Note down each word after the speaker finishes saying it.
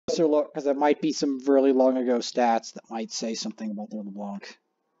closer look because it might be some really long ago stats that might say something about their LeBlanc.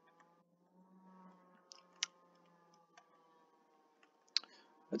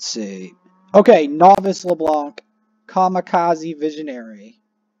 Let's see. Okay, Novice LeBlanc, Kamikaze Visionary,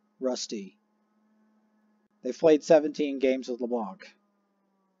 Rusty. They've played 17 games with LeBlanc.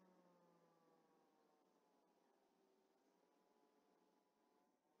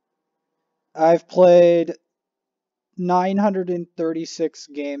 I've played 936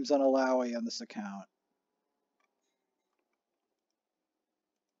 games on Alawi on this account.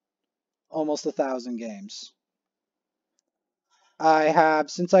 Almost 1,000 games. I have,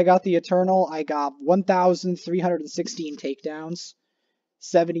 since I got the Eternal, I got 1,316 takedowns,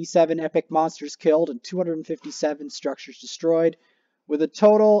 77 epic monsters killed, and 257 structures destroyed, with a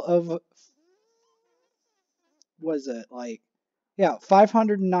total of, was it, like, yeah,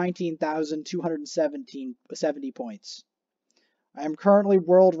 519,270 points. I am currently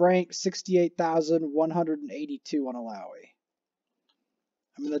world rank 68,182 on Alawi.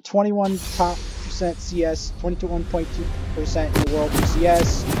 I'm in the 21 top percent CS, 21.2% in the world for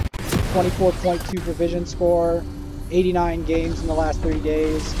CS, 24.2 for vision score, 89 games in the last 30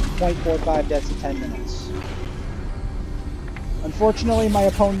 days, 0.45 deaths in 10 minutes. Unfortunately, my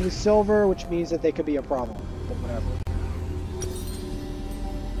opponent is silver, which means that they could be a problem, but whatever.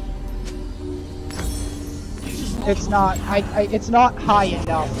 It's not. It's not high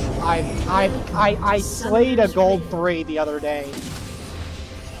enough. I slayed a gold 3 the other day.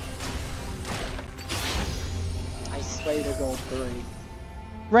 I slayed a gold 3.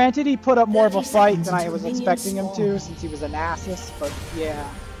 Granted, he put up more of a fight than I was expecting him to, since he was a Nasus. But yeah.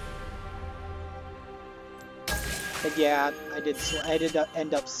 But yeah, I did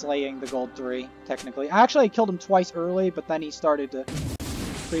end up slaying the gold 3 technically. Actually, I killed him twice early, but then he started to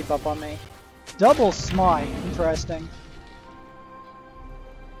creep up on me. Double smite, interesting.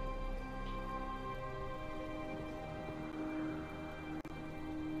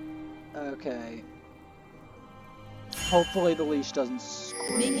 Okay. Hopefully the leash doesn't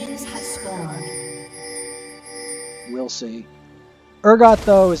scream. Minions have spawned. We'll see. Urgot,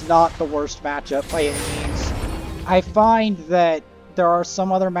 though, is not the worst matchup by any means. I find that there are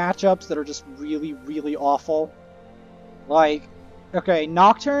some other matchups that are just really, really awful. Like, okay,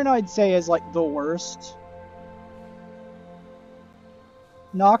 Nocturne I'd say is like the worst.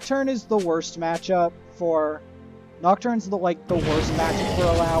 Nocturne is the worst matchup for... Nocturne's the worst matchup for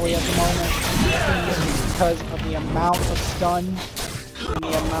Alawi at the moment. Because of the amount of stun and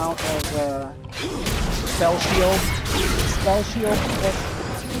the amount of spell shield.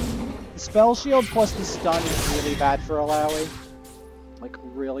 The spell shield plus the stun is really bad for Alawi. Like,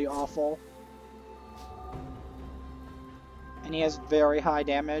 really awful. And he has very high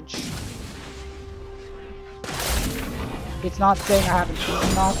damage. It's not saying I haven't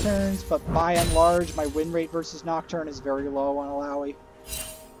seen Nocturnes, but by and large, my win rate versus Nocturne is very low on Alawi.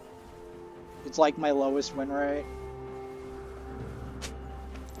 It's like my lowest win rate.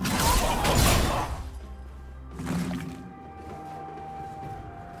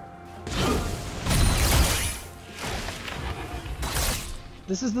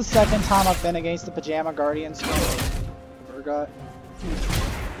 This is the second time I've been against the Pajama Guardians of Urgot.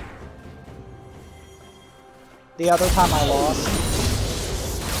 The other time I lost.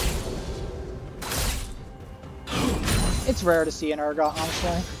 It's rare to see an Urgot,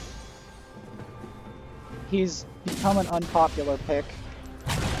 honestly. He's become an unpopular pick.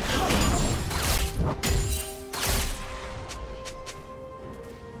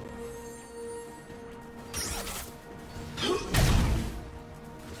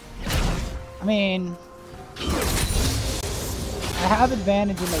 I mean, I have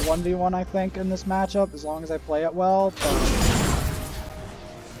advantage in the 1v1, I think, in this matchup, as long as I play it well, but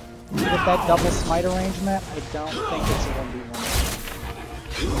with that double smite arrangement, I don't think it's a 1v1.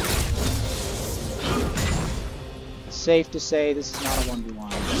 Safe to say this is not a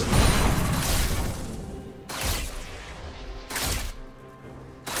 1v1.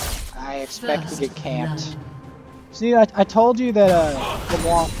 I expect to get camped. See, I told you that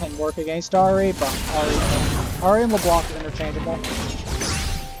LeBlanc can work against Ari, but Ari and LeBlanc are interchangeable.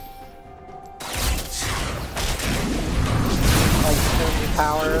 Like, there's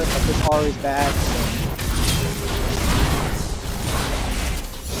power, but this Ari's bad. So.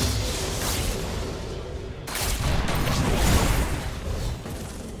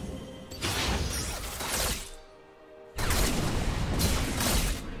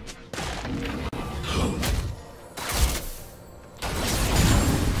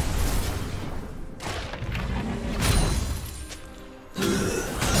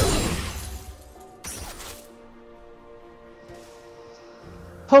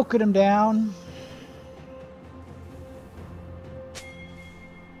 Poking him down.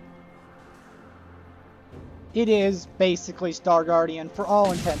 It is basically Star Guardian. For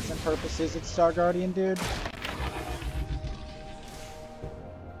all intents and purposes, it's Star Guardian, dude.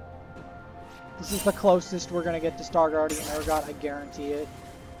 This is the closest we're gonna get to Star Guardian Urgot, I guarantee it.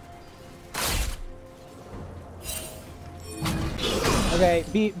 Okay,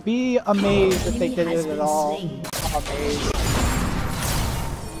 be amazed if they did it at all. I'm amazed.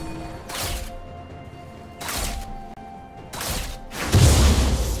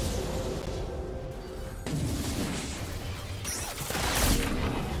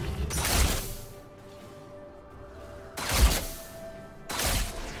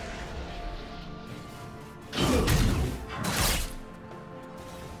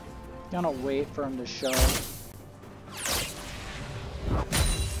 Gonna wait for him to show.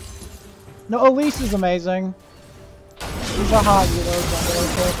 No, Elise is amazing. He's a hot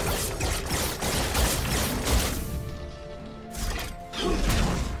pick.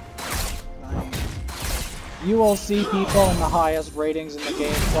 You will see people in the highest ratings in the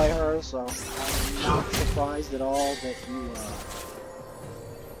game play her, so I'm not surprised at all that you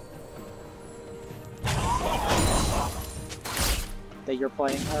that you're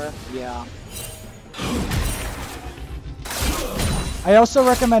playing her. Yeah. I also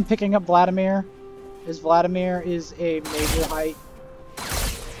recommend picking up Vladimir, as Vladimir is a major height.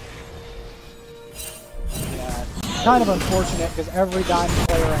 Yeah, kind of unfortunate because every diamond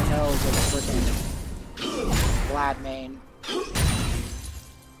player I know is a freaking Vlad main.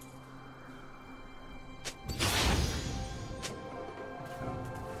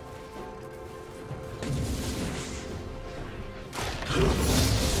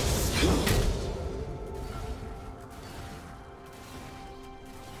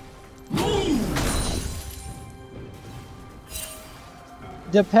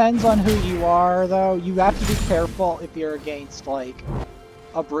 Depends on who you are, though. You have to be careful if you're against, like,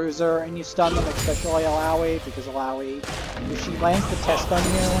 a bruiser and you stun them, especially Alawi, because Alawi, if she lands the test on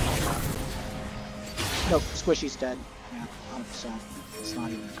you... No, Squishy's dead. Yeah, 100%. It's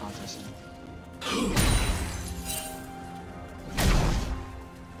not even a contest.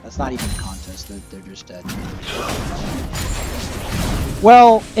 That's not even a contest, they're just dead.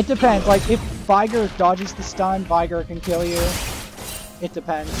 Well, it depends. Like, if Viger dodges the stun, Viger can kill you. It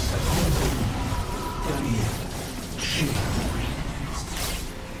depends.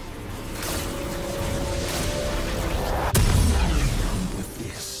 With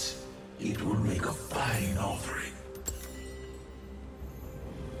this, it will make a fine offering.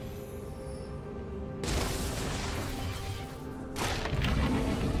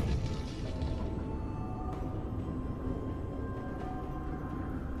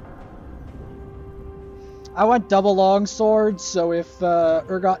 I went double longsword, so if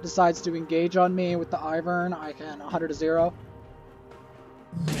Urgot decides to engage on me with the Ivern, I can 100 to 0.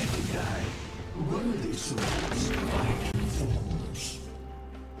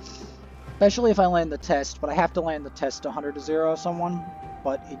 Especially if I land the test, but I have to land the test to 100 to 0 someone,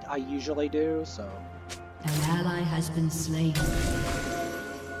 but I usually do, so. An ally has been slain.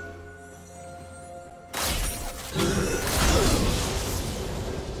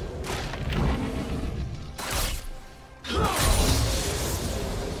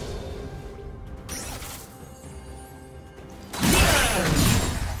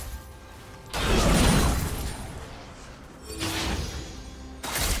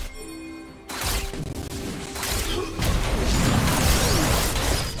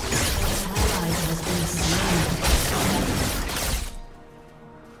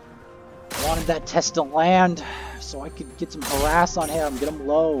 That test to land so I could get some harass on him, get him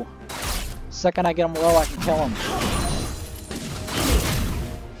low. Second I get him low, I can kill him.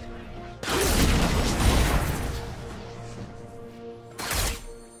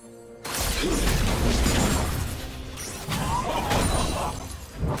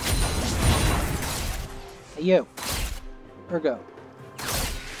 Hey you, Urgot.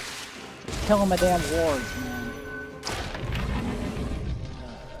 Killing my damn wards, man.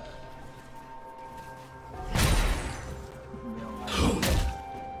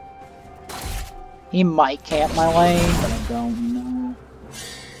 He might camp my lane, but I don't know.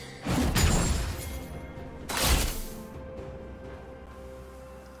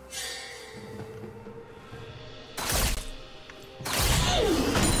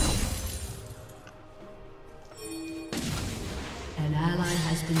 An ally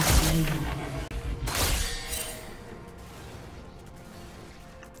has been slain.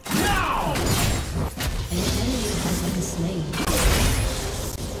 Now! An enemy has been slain.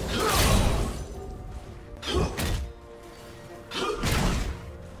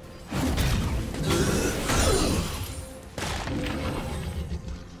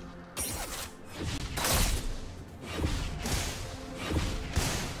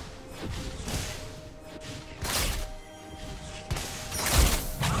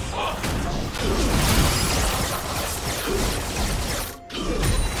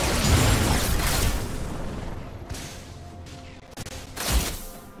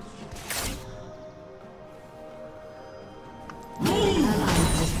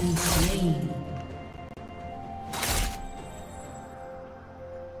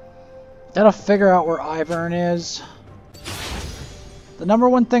 Gotta figure out where Ivern is. The number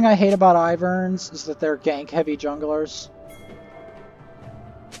one thing I hate about Iverns is that they're gank-heavy junglers.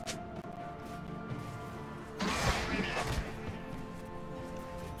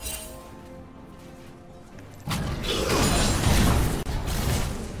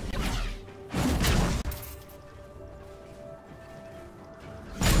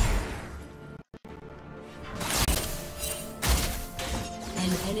 An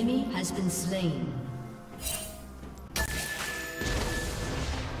enemy has been slain.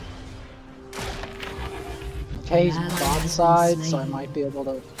 Okay, he's bot side, so I might be able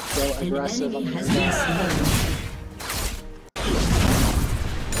to go aggressive on the urgot.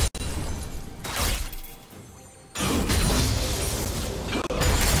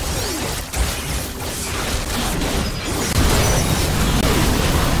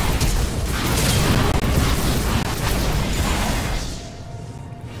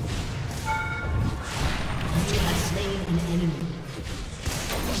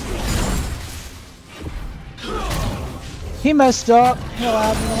 He messed up. He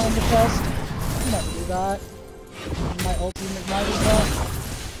allowed me to land the test. I'll never do that. My ultimate ignited that.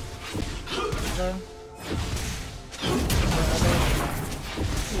 Whatever.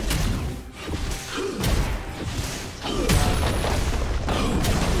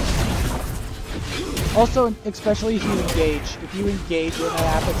 Also, especially if you engage. If you engage when that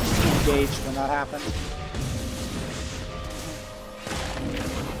happens, just engage when that happens.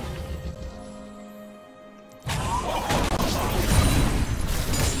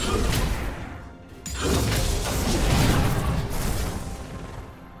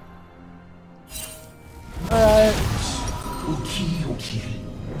 Alright.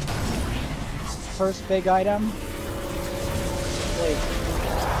 First big item. Wait.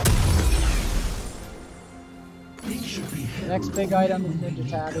 Next big item is Ninja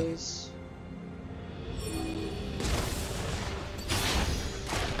Tabbies.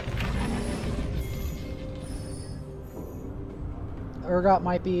 Urgot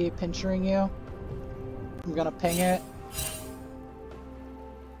might be pinchering you. I'm gonna ping it.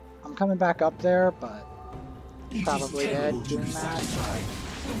 I'm coming back up there, but probably dead doing that.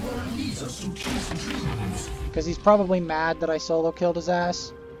 Because he's probably mad that I solo killed his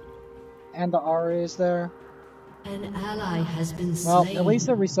ass. And the Ari is there. An ally has been Well, slain. at least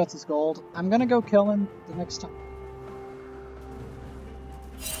it resets his gold. I'm gonna go kill him the next time.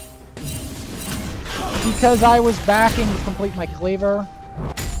 Because I was backing to complete my cleaver.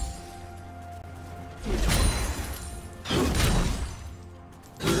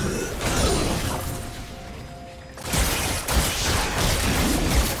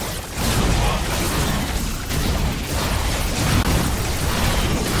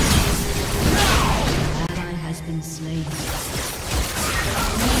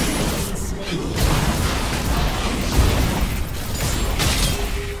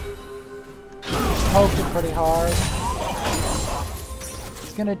 Poked him pretty hard.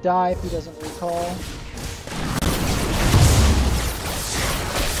 He's gonna die if he doesn't recall.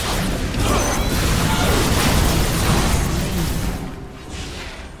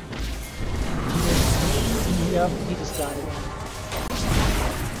 Yep, he just died again.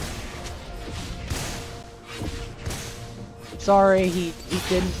 Sorry, he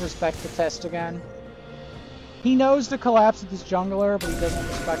didn't respect the test again. He knows to collapse with his jungler, but he doesn't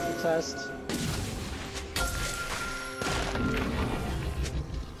respect the test.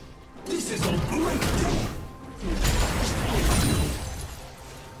 This is a great day.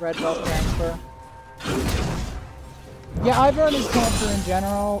 Red buff transfer. Yeah, Ivern is cancer in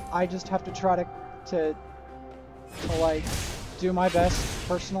general. I just have to try to like do my best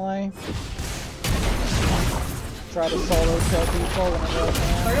personally. Try to solo kill people whenever I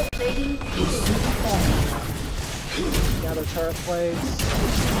can. Turret plating is super fun. Gather turret plates.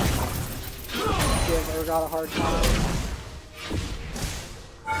 Give Urgot a hard time.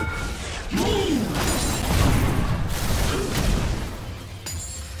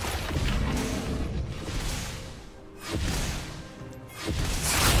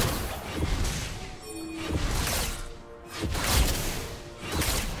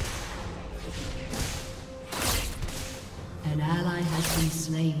 An ally has been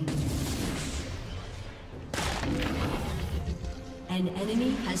slain. An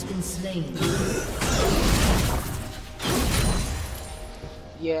enemy has been slain.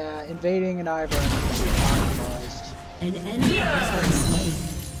 Yeah, invading an Ivern. An enemy has been slain.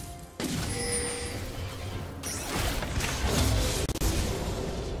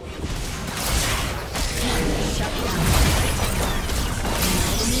 Shut down.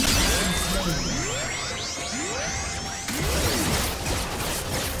 An enemy has been slain.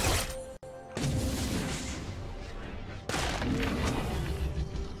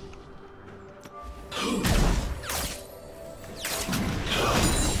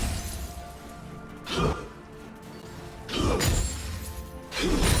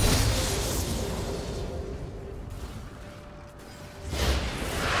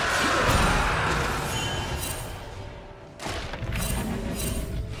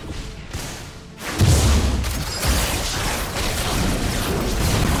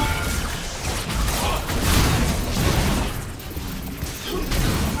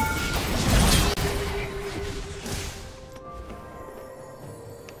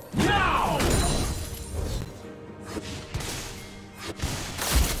 Now!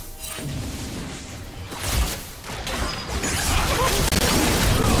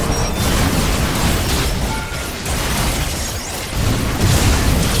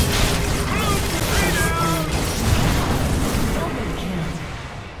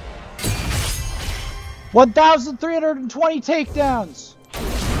 1,320 takedowns! An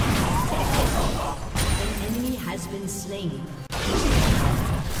enemy has been slain.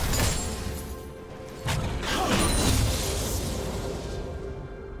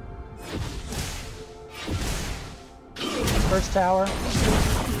 First tower.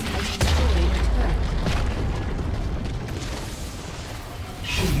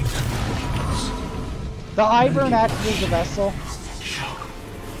 The Ivern acted as a vessel.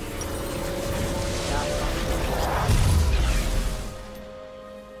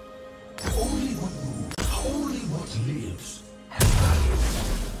 Only what lives has value.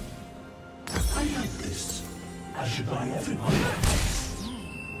 I like this. I should buy everyone.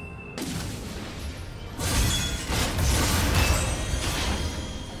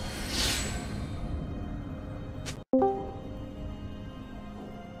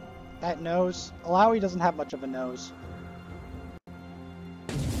 That nose. Alawi doesn't have much of a nose.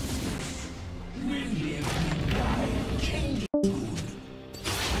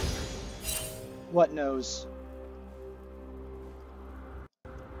 What nose?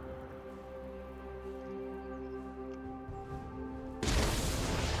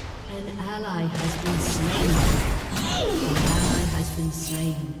 An ally has been slain. An ally has been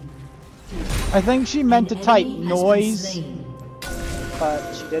slain. I think she meant to An type enemy has been noise, slain.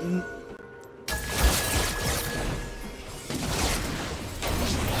 but she didn't.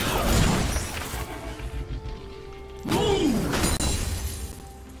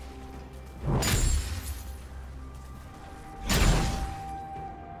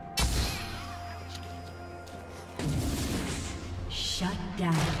 Shut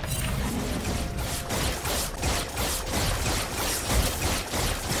down.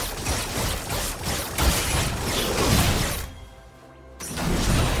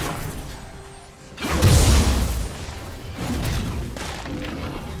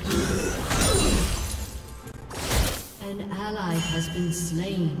 An ally has been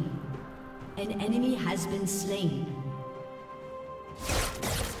slain. An enemy has been slain.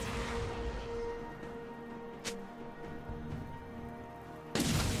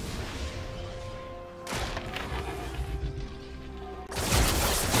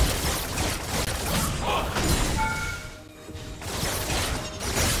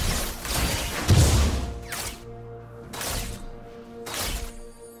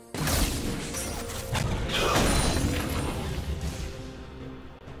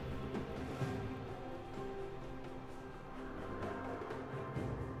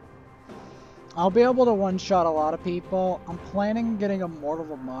 I'll be able to one-shot a lot of people. I'm planning on getting a Mortal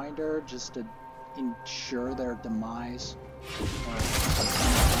Reminder just to ensure their demise.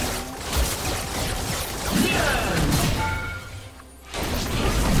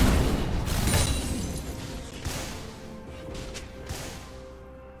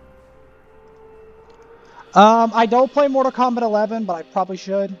 I don't play Mortal Kombat 11, but I probably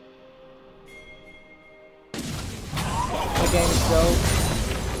should. The game is dope.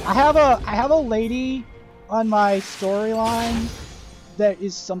 I have a lady on my storyline that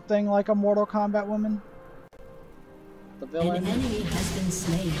is something like a Mortal Kombat woman. The villain. An enemy has been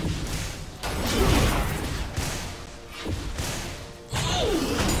slain.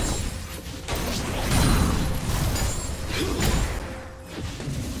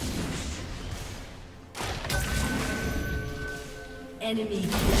 Enemy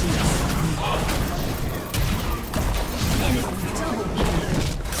killing. Enemy double kill.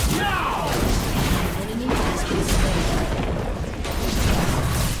 An enemy has been slain.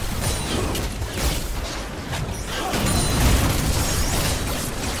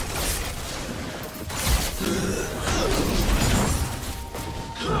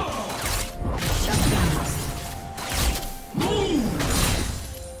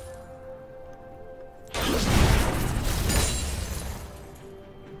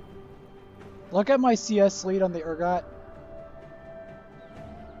 Look at my CS lead on the urgot.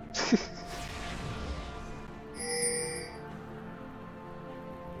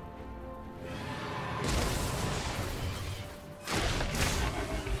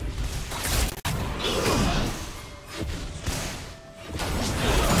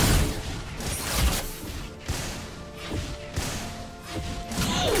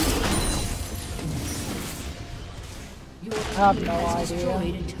 I have no idea.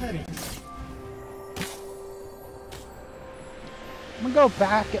 Destroyed a turret. I'm gonna go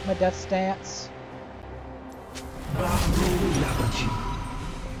back at my death stance.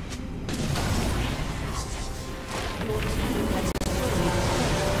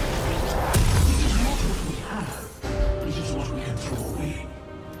 This is what we can throw away.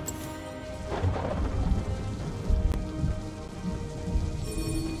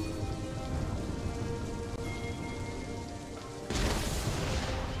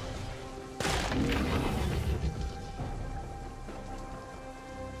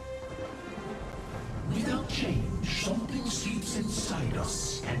 Without change, something sleeps inside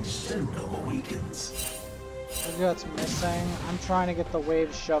us and seldom awakens. Urgot's missing. I'm trying to get the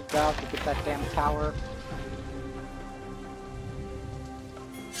waves shoved out to get that damn tower.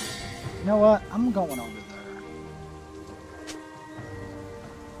 You know what? I'm going over there.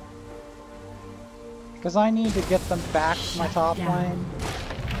 Because I need to get them back to my top lane.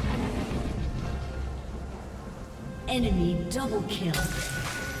 Enemy double kill.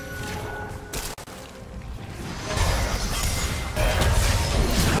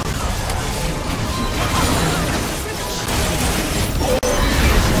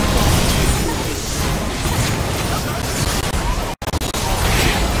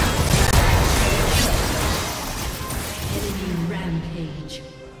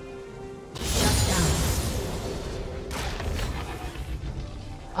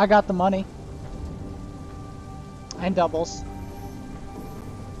 I got the money. And doubles.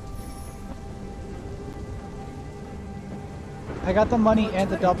 I got the money and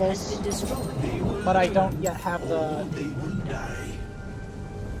the doubles, but I don't yet have the...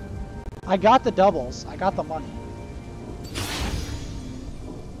 I got the doubles. I got the money.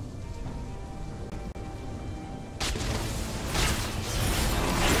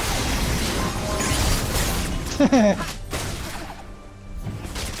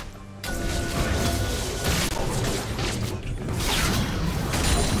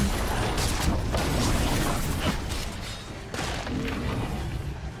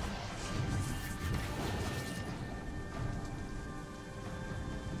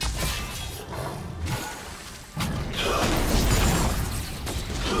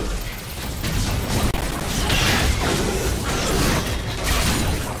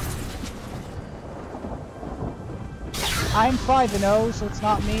 I'm 5-0, so it's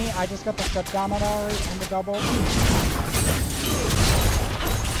not me. I just got the shutdown on Ari and the double.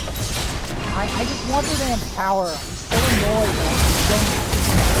 I just want the damn tower. I'm so annoyed that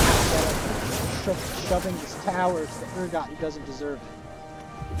I'm shoving his towers to Urgot. He doesn't deserve it.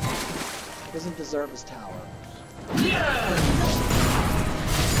 He doesn't deserve his tower.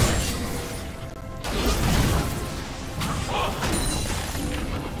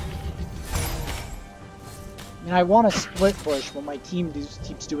 I mean, I want to split push, but my team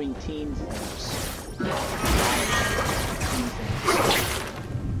keeps doing team force.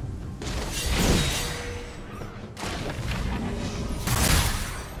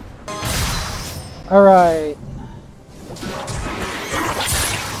 Alright.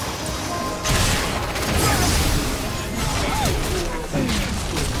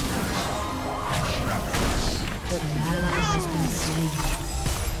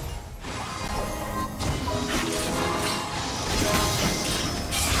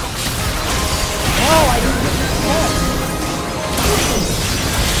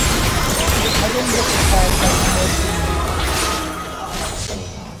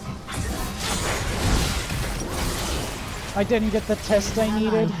 I didn't get the test I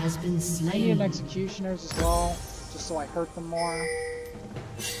needed. I needed executioners as well, just so I hurt them more.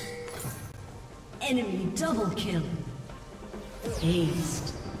 Enemy double kill.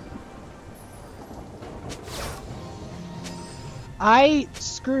 Aced. I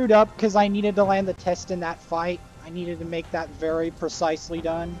screwed up because I needed to land the test in that fight. I needed to make that very precisely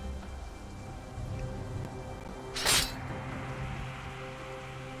done.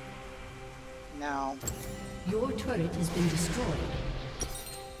 Now. Your turret has been destroyed.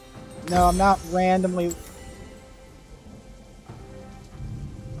 No, I'm not randomly...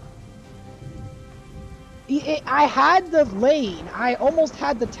 I had the lane, I almost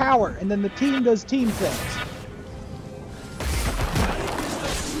had the tower, and then the team does team things.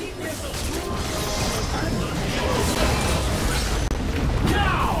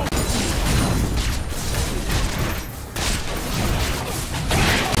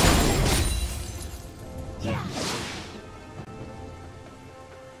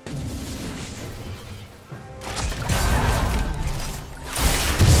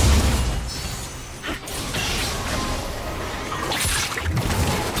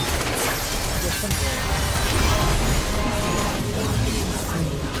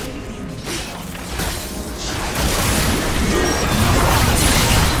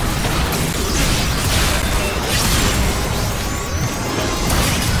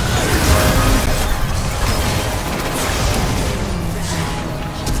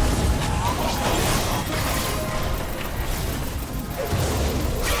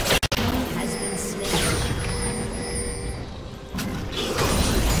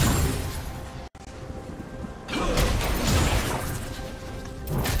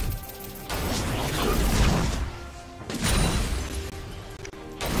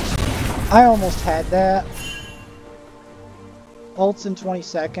 I almost had that. Ults in 20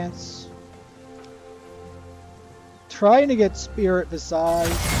 seconds. Trying to get Spirit Visage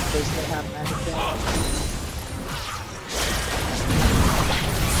in case they have anything.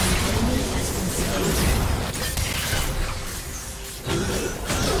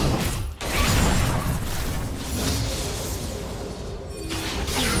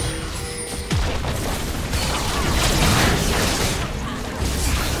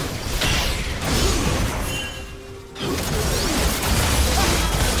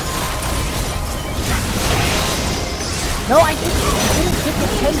 No, I didn't get the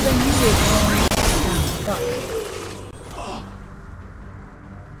test I needed.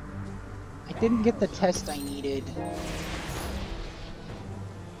 I didn't get the test I needed.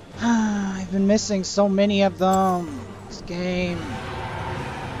 I've been missing so many of them this game.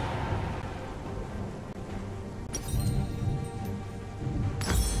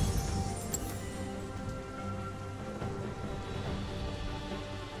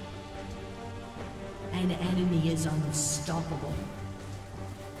 An enemy is unstoppable.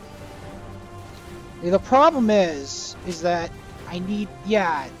 The problem is that I need,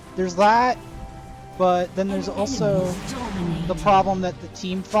 yeah, there's that, but then there's also the problem that the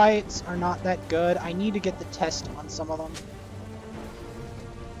team fights are not that good. I need to get the test on some of them.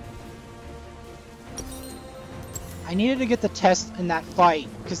 I needed to get the test in that fight,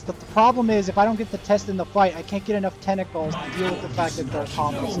 because the problem is if I don't get the test in the fight, I can't get enough tentacles to deal with the fact that their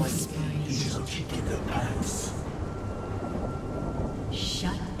combos like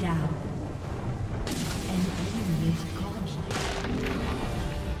Shut down. An enemy is godlike.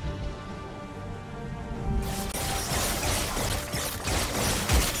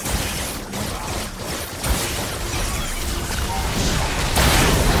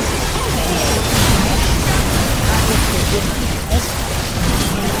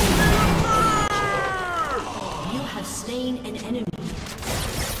 You have slain an enemy.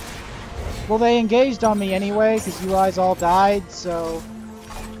 Well, they engaged on me anyway, because you guys all died, so...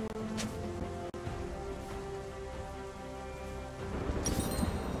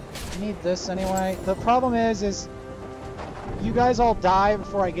 I need this anyway. The problem is you guys all die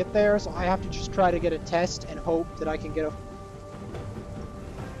before I get there, so I have to just try to get a test and hope that I can get a...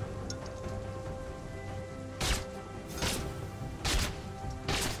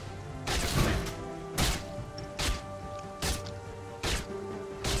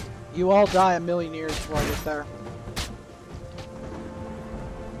 You all die a million years before I get there.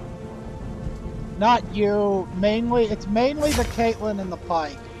 Not you. Mainly, it's mainly the Caitlyn and the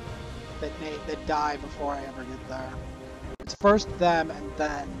Pike that die before I ever get there. It's first them and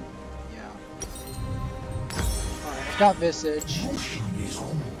then, yeah. Alright, I've got Visage.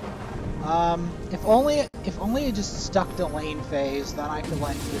 If only it just stuck to lane phase, then I could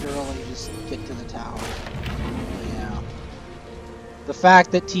like literally just get to the tower. But yeah. The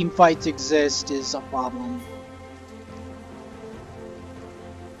fact that team fights exist is a problem.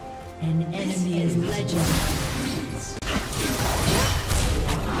 An enemy is legendary.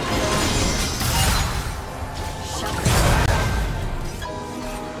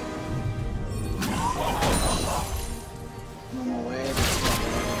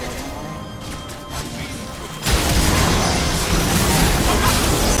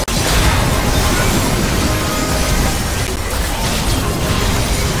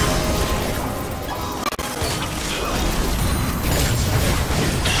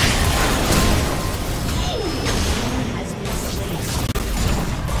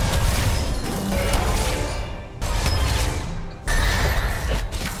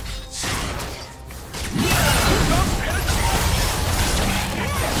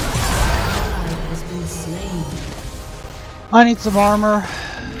 I need some armor.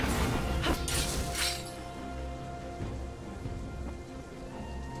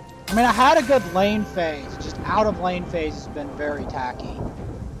 I mean, I had a good lane phase, just out of lane phase has been very tacky.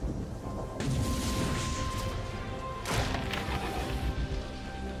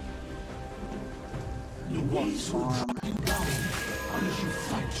 Farm.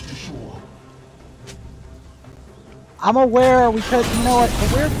 I'm aware we could, you know what,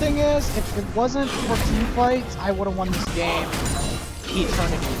 the weird thing is, if it wasn't for team fights, I would have won this game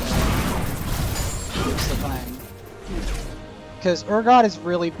eternity. That's the thing. Because Urgot is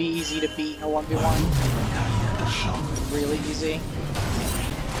really easy to beat in a 1v1. Really easy.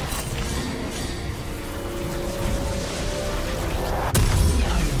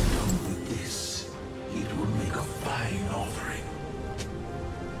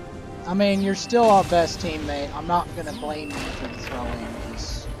 I mean, you're still our best teammate. I'm not gonna blame you for the throwing,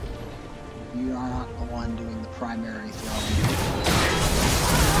 because you are not the one doing the primary throwing.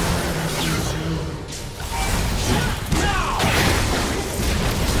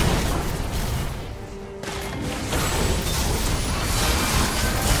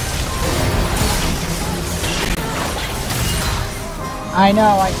 I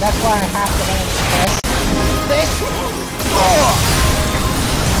know, that's why I have to land this. Oh,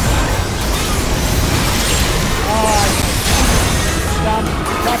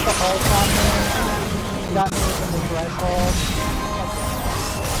 got the ult on me. Got me within the threshold.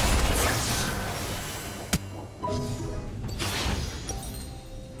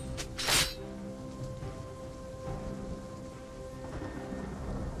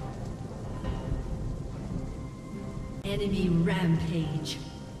 Enemy rampage.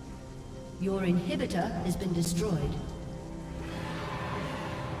 Your inhibitor has been destroyed.